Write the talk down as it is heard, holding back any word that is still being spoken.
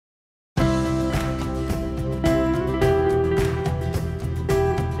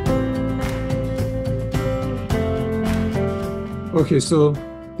Okay, so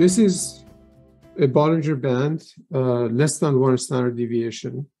this is a Bollinger Band, less than 1 standard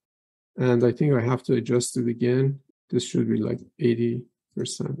deviation. And I think I have to adjust it again. This should be like 80%,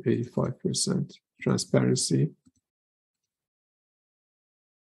 85% transparency.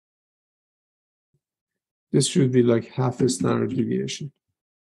 This should be like half a standard deviation.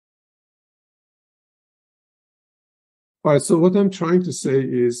 All right, so what I'm trying to say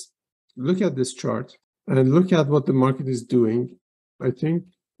is look at this chart and look at what the market is doing. I think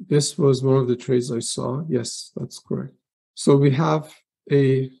this was one of the trades I saw. Yes, that's correct. So we have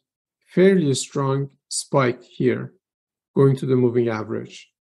a fairly strong spike here going to the moving average.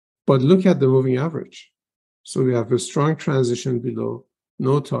 But look at the moving average. So we have a strong transition below,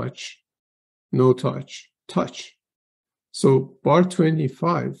 no touch, no touch, touch. So bar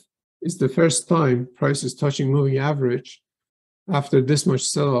 25 is the first time price is touching moving average after this much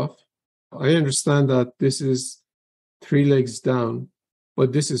sell-off. I understand that this is 3 legs down,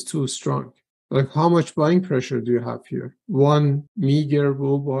 but this is too strong. Like, how much buying pressure do you have here? One meager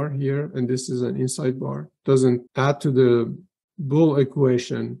bull bar here, and this is an inside bar. Doesn't add to the bull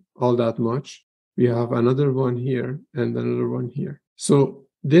equation all that much. We have another one here and another one here. So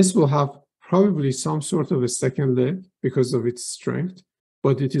this will have probably some sort of a second leg because of its strength,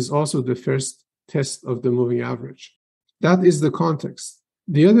 but it is also the first test of the moving average. That is the context.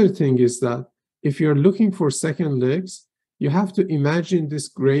 The other thing is that if you're looking for second legs, you have to imagine this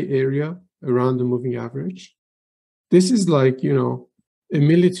gray area around the moving average. This is like, a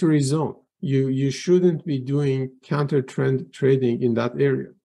military zone. You shouldn't be doing counter trend trading in that area.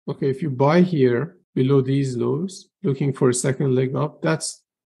 Okay, if you buy here below these lows, looking for a second leg up, that's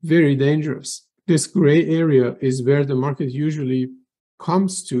very dangerous. This gray area is where the market usually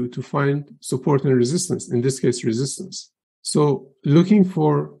comes to find support and resistance, in this case, resistance. So looking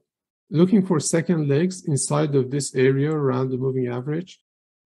for second legs inside of this area around the moving average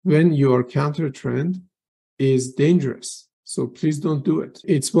when you are counter trend is dangerous. So please don't do it.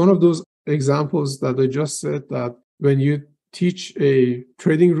 It's one of those examples that I just said, that when you teach a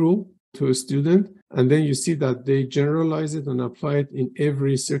trading rule to a student and then you see that they generalize it and apply it in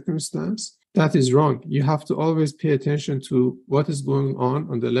every circumstance, that is wrong. You have to always pay attention to what is going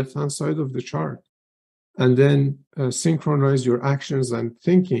on the left-hand side of the chart, and then synchronize your actions and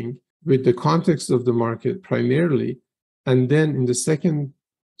thinking with the context of the market primarily, and then in the second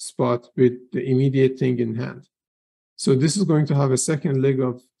spot with the immediate thing in hand. So this is going to have a second leg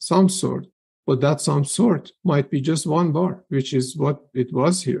of some sort, but that some sort might be just one bar, which is what it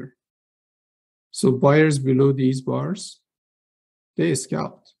was here. So buyers below these bars, they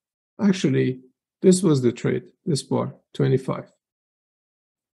scalped. Actually, this was the trade, this bar, 25.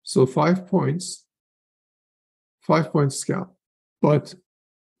 So 5 points, 5 point scalp. But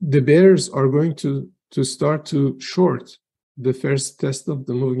the bears are going to start to short the first test of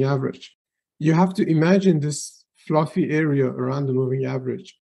the moving average. You have to imagine this fluffy area around the moving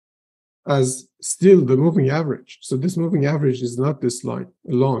average as still the moving average. So this moving average is not this line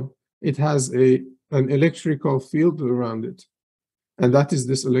alone. It has an electrical field around it, and that is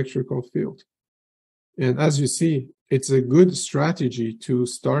this electrical field. And as you see, it's a good strategy to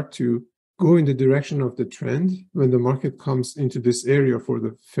start to go in the direction of the trend when the market comes into this area for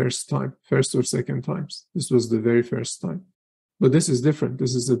the first time, first or second times. This was the very first time. But this is different.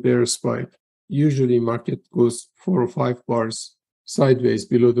 This is a bear spike. Usually market goes 4 or 5 bars sideways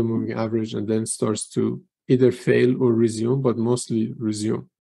below the moving average and then starts to either fail or resume, but mostly resume.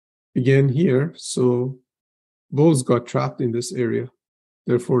 Again here, so bulls got trapped in this area.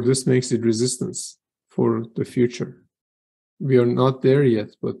 Therefore, this makes it resistance for the future. We are not there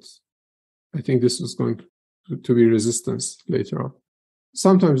yet, but I think this is going to be resistance later on.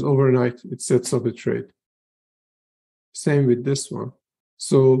 Sometimes overnight, it sets up a trade. Same with this one.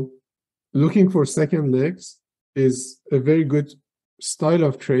 So looking for second legs is a very good style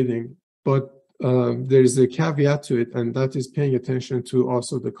of trading, but there's a caveat to it, and that is paying attention to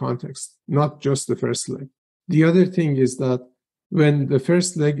also the context, not just the first leg. The other thing is that when the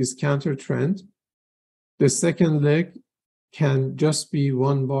first leg is counter trend, the second leg can just be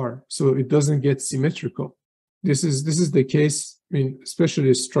one bar, so it doesn't get symmetrical. This is the case in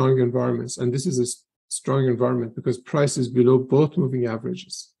especially strong environments, and this is a strong environment because price is below both moving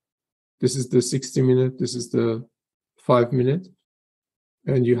averages. This is the 60-minute, this is the 5-minute,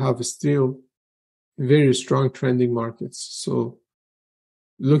 and you have still very strong trending markets. So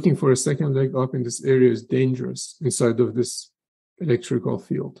looking for a second leg up in this area is dangerous inside of this electrical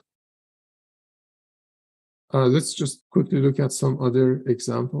field. Let's just quickly look at some other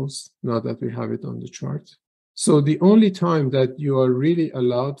examples now that we have it on the chart. So the only time that you are really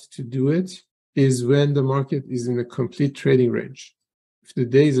allowed to do it is when the market is in a complete trading range. If the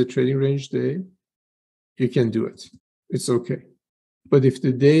day is a trading range day, you can do it. It's okay. But if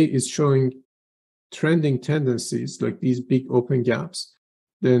the day is showing trending tendencies, like these big open gaps,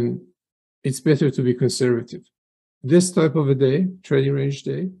 then it's better to be conservative. This type of a day, trading range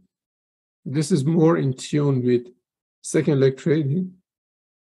day, this is more in tune with second leg trading.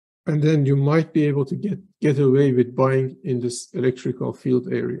 And then you might be able to get away with buying in this electrical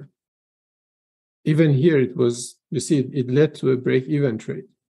field area. Even here, it was, you see, it led to a break-even trade.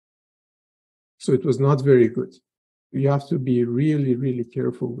 So it was not very good. You have to be really, really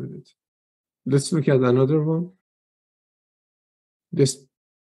careful with it. Let's look at another one. This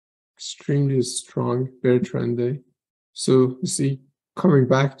extremely strong bear trend day. So you see, coming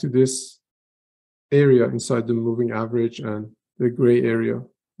back to this area inside the moving average and the gray area,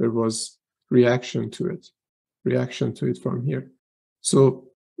 there was reaction to it from here. So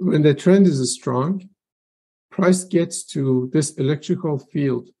when the trend is strong, price gets to this electrical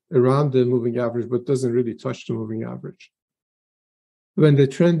field around the moving average, but doesn't really touch the moving average. When the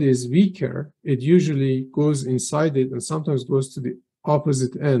trend is weaker, it usually goes inside it and sometimes goes to the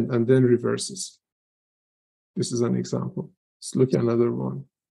opposite end and then reverses. This is an example. Let's look at another one.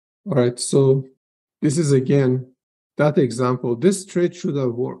 All right, so this is again that example. This trade should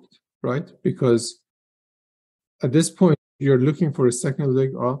have worked, right? Because at this point, you're looking for a second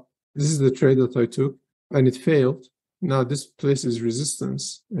leg up. This is the trade that I took, and it failed. Now this places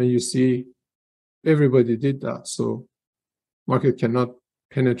resistance, and you see everybody did that. So market cannot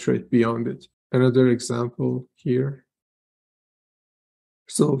penetrate beyond it. Another example here.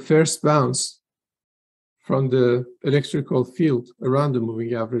 So first bounce from the electrical field around the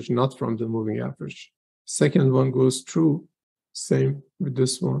moving average, not from the moving average. Second one goes through, same with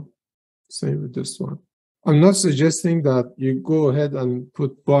this one, same with this one. I'm not suggesting that you go ahead and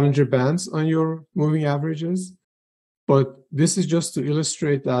put Bollinger Bands on your moving averages, but this is just to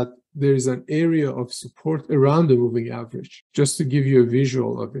illustrate that there is an area of support around the moving average, just to give you a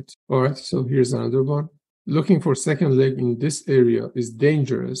visual of it. All right, so here's another one. Looking for second leg in this area is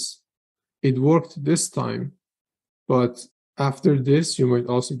dangerous. It worked this time, but after this, you might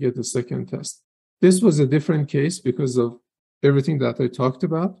also get a second test. This was a different case because of everything that I talked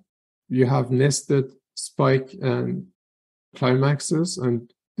about. You have nested spike and climaxes,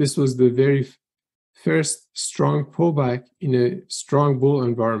 and this was the very first strong pullback in a strong bull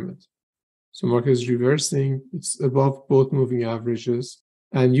environment. So market is reversing, it's above both moving averages,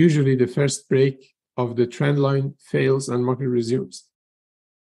 and usually the first break of the trend line fails and market resumes.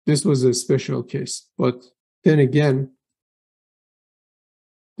 This was a special case, but then again,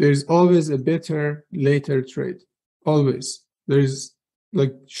 there's always a better later trade. Always. There's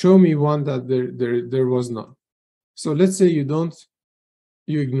like, show me one that there was none. So let's say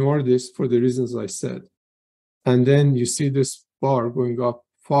you ignore this for the reasons I said, and then you see this bar going up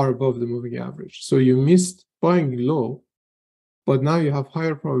far above the moving average. So you missed buying low, but now you have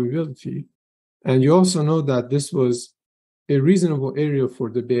higher probability. And you also know that this was a reasonable area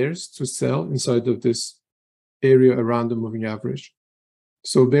for the bears to sell inside of this area around the moving average.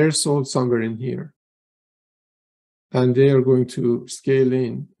 So bears sold somewhere in here. And they are going to scale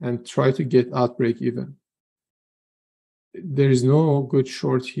in and try to get out break even. There is no good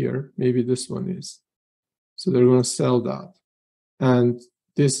short here. Maybe this one is. So they're going to sell that. And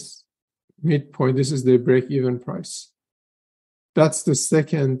this midpoint, this is the break even price. That's the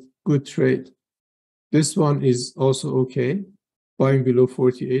second good trade. This one is also okay. Buying below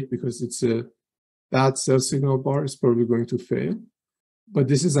 48 because it's a bad sell signal bar is probably going to fail. But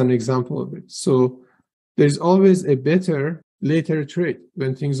this is an example of it. So there's always a better later trade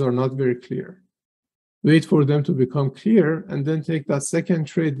when things are not very clear. Wait for them to become clear and then take that second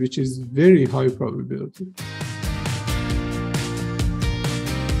trade, which is very high probability.